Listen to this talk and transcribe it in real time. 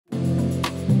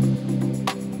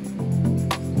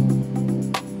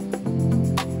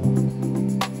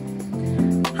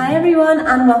Hi everyone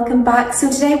and welcome back.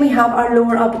 So today we have our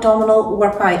lower abdominal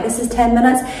workout. This is 10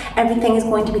 minutes. Everything is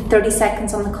going to be 30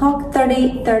 seconds on the clock.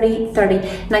 30, 30,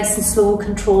 30. Nice and slow,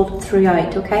 controlled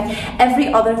throughout, okay? Every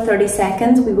other 30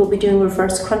 seconds we will be doing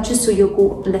reverse crunches. So you'll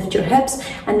go lift your hips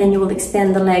and then you will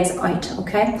extend the legs out,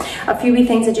 okay? A few wee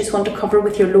things I just want to cover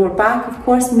with your lower back. Of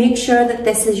course, make sure that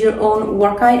this is your own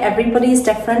workout. Everybody is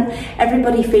different.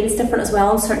 Everybody feels different as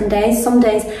well on certain days. Some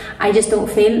days I just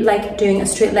don't feel like doing a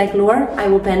straight leg lower. I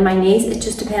will bend my knees. It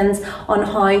just depends on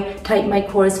how tight my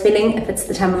core is feeling, if it's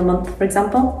the time of the month, for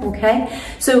example, okay?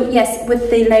 So yes,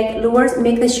 with the leg lowers,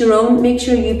 make this your own. Make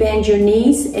sure you bend your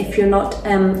knees if you're not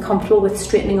comfortable with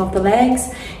straightening of the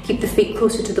legs. Keep the feet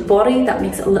closer to the body. That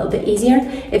makes it a little bit easier.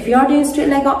 If you are doing a straight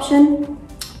leg option,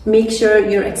 make sure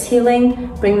you're exhaling,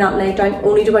 bring that leg down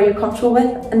only to where you're comfortable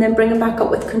with, and then bring it back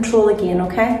up with control again,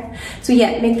 okay? So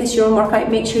yeah, make this your own workout.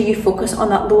 Make sure you focus on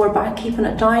that lower back, keeping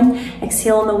it down,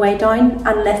 exhale on the way down,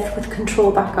 and lift with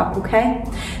control back up, okay?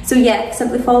 So yeah,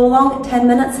 simply follow along, 10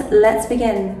 minutes, let's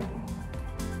begin.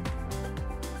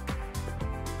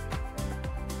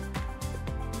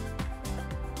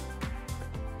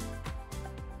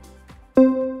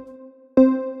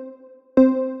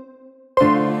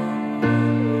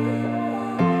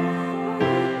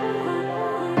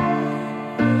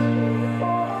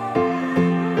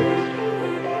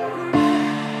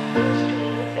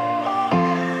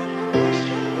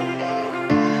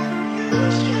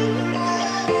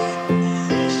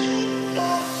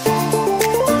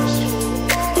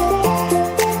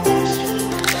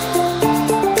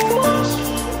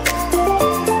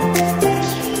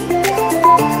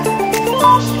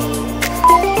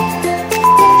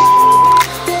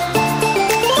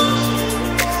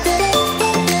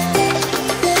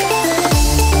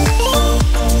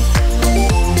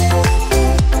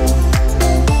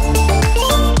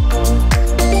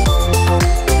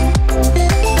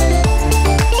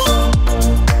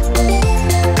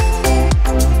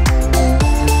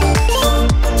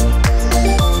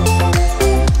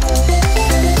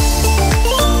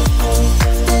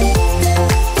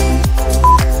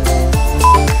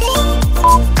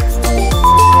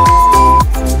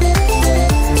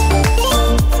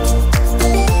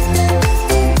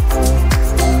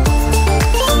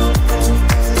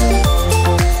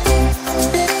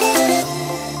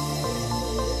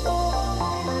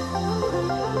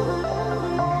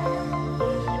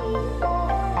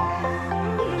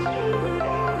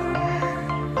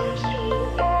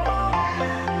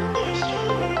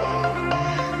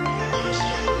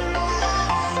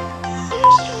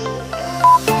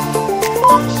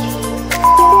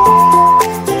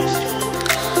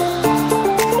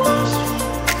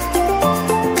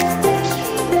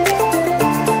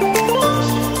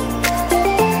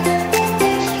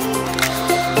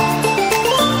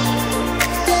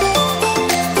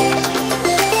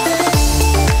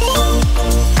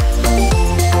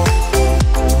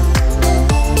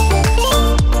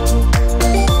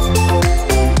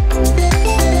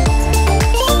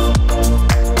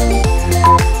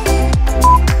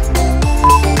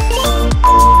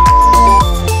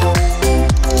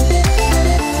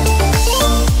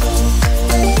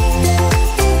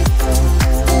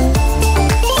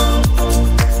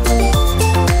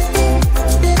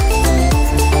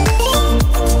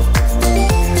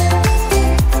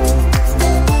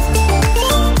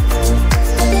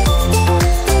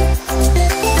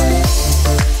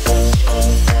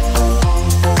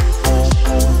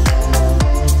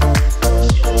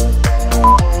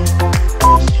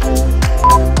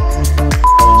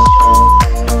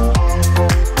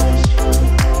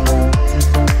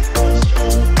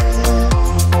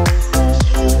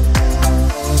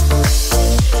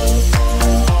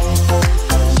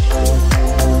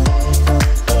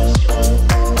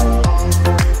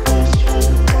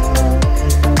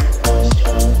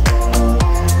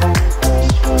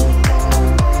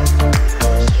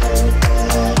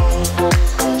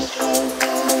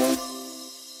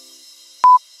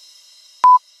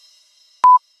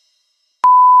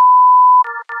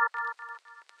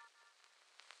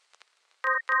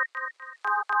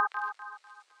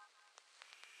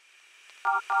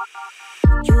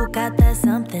 You got that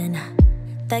something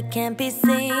that can't be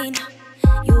seen.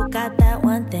 You got that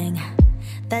one thing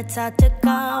that's hard to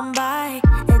come by.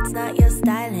 It's not your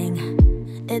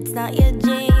styling, it's not your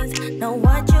jeans. No,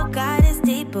 what you got is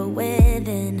deeper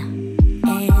within.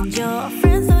 And your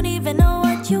friends don't even know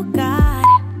what you got.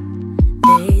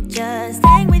 They just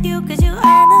hang with you cause you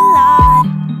earn a lot.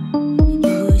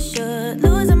 You should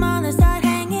lose them all and start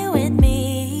hanging with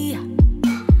me,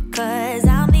 cause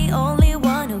I'm the only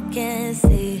one who can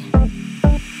see.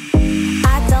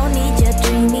 I don't need your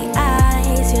dreamy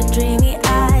eyes, your dreamy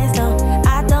eyes.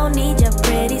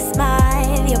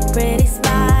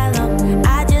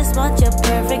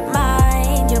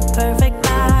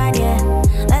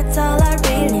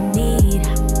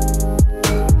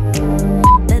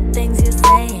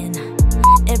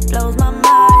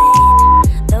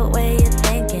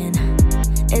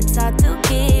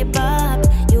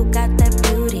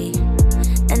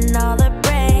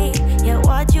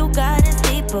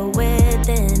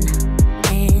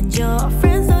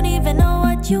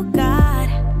 you got.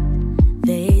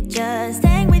 They just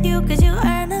hang with you cause you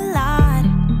earn a lot.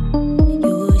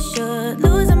 You should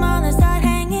lose them all and start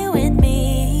hanging with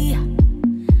me,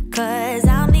 cause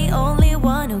I'm the only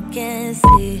one who can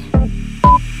see.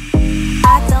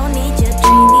 I don't need your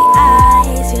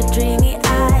dreamy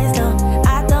eyes, no.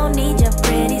 I don't need your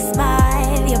pretty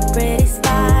smile,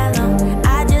 no.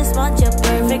 I just want your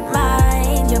perfect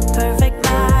mind, yeah.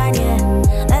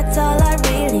 That's all I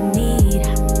really need.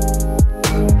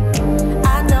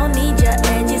 I don't need your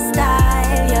edgy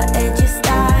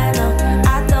style, no.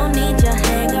 I don't need your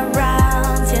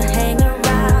hang-arounds,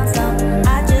 no.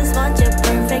 I just want your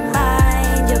perfect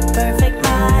mind, yeah.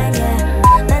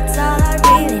 That's all I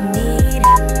really need.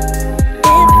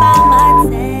 If I might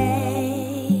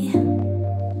say,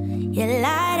 you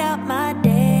light up my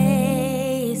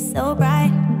day so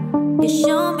bright. You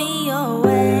show me your way.